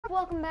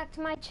welcome back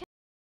to my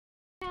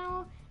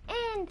channel.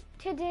 And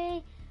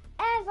today,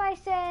 as I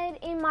said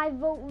in my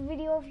vote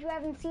video, if you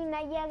haven't seen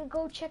that yet,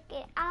 go check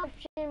it out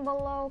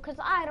below, because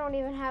I don't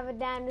even have a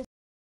damn to.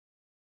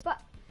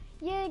 But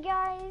yeah,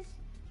 guys,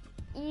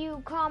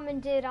 you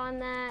commented on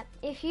that.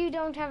 If you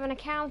don't have an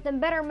account, then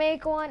better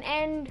make one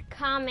and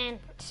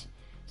comment.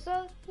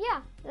 So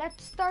yeah,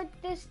 let's start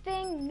this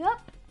thing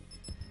up.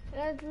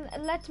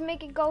 Let's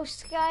make it go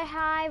sky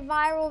high,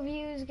 viral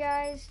views,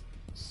 guys.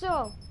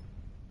 So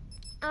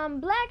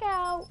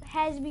Blackout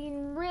has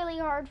been really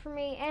hard for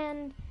me,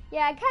 and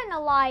yeah, I kind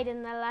of lied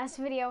in the last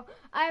video.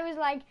 I was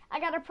like, I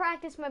gotta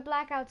practice my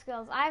Blackout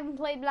skills. I haven't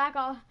played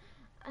Blackout.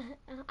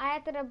 I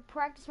had to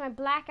practice my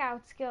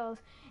Blackout skills,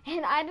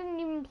 and I didn't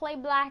even play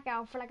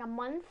Blackout for like a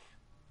month.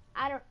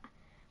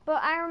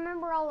 But I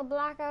remember all the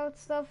Blackout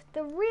stuff.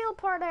 The real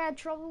part I had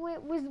trouble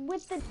with was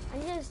with the.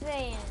 I'm just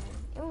saying,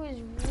 it was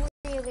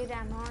really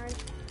damn hard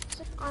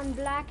on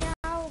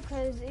Blackout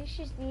because it's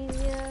just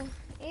easier.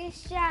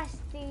 It's just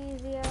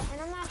easier,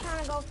 and I'm not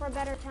trying to go for a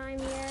better time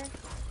here.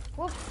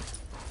 Whoop.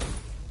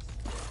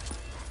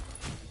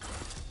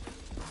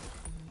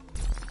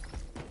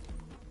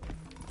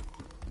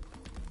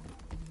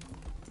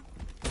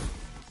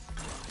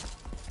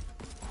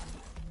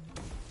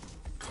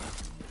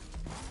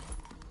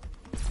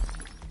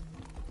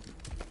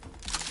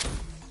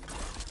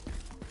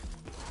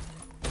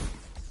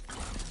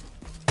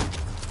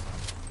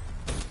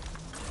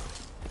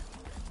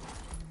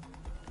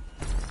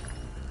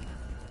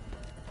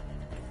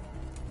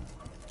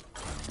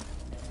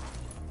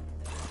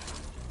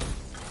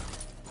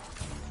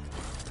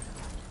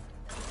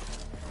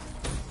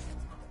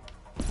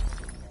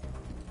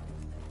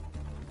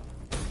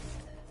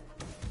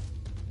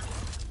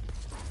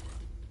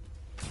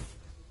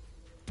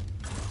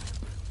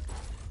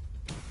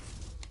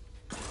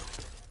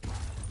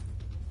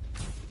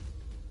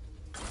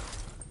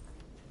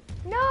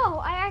 No,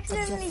 I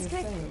accidentally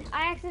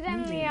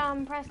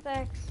pressed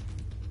X.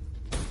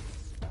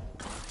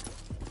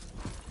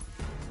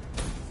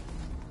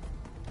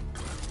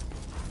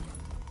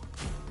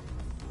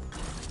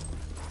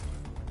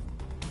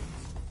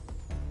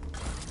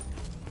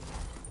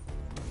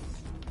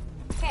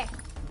 Okay,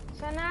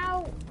 so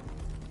now,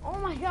 oh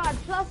my god,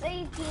 plus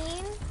 18. Oh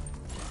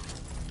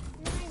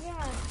my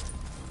god.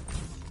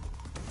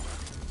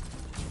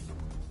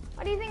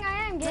 What do you think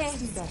I am, Gay?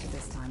 Let's do better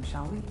this time,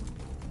 shall we?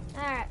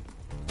 Alright.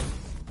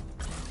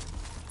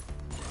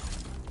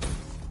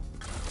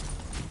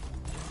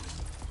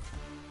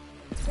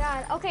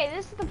 God, okay,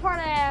 this is the part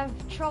I have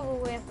trouble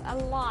with a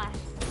lot.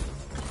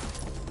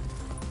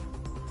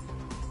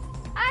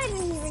 I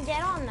didn't even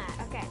get on that.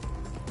 Okay.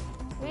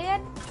 We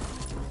did?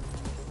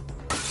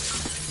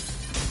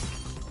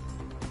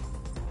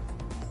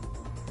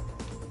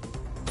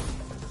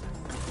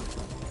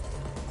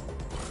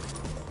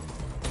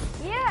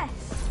 Yes!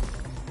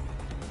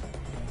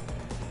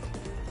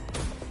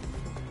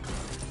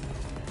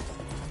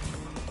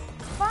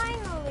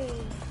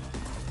 Finally!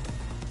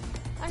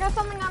 I got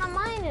something on a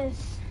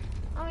minus.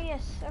 Oh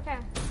yes, okay.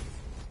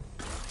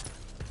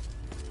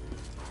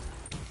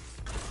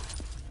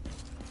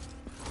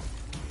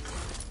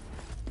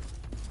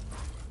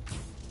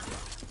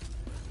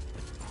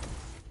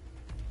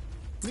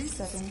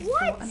 Resetting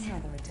What? for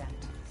another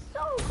attempt.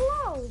 So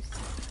close.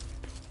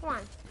 Come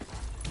on.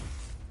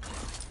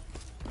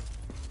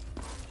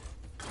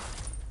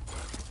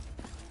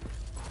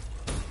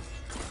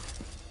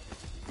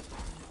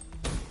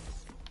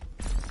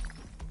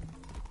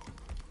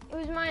 It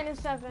was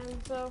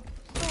 -7, so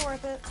still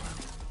worth it.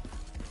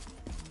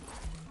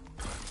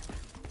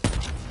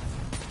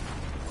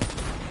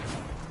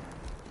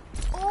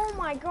 Oh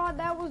my god,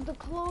 that was the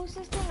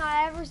closest thing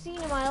I ever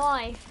seen in my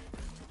life.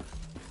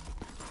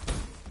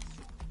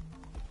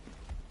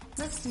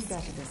 Let's do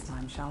better this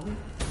time, shall we?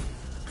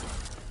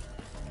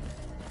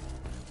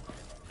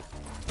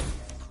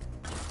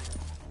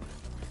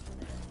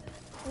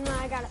 No,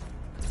 I got it.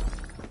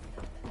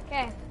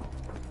 Okay.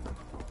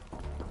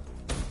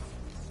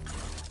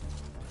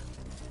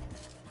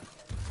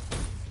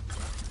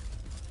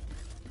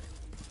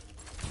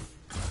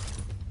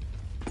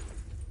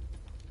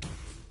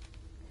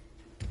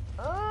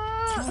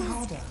 Try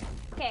harder.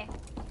 Okay.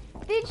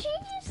 Did she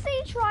just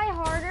say try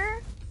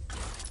harder?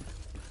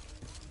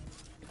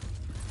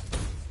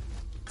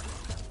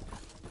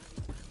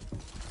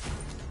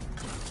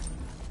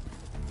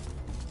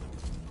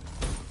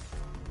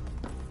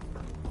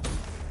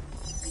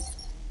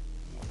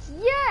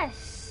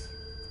 Yes!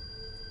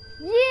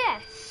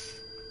 Yes!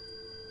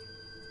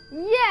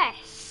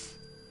 Yes!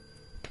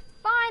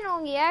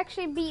 Finally, I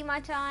actually beat my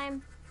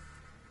time.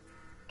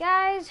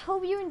 Guys,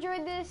 hope you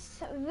enjoyed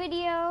this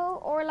video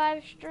or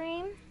live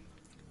stream,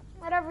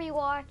 whatever you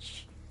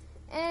watch.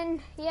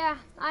 And yeah,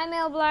 I'm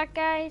L Black,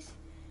 guys.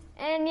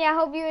 And yeah,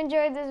 hope you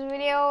enjoyed this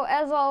video.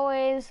 As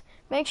always,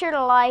 make sure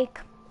to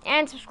like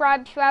and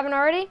subscribe if you haven't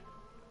already.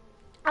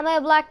 I'm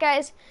L Black,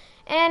 guys,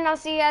 and I'll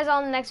see you guys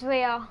on the next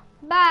video.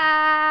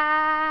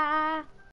 Bye!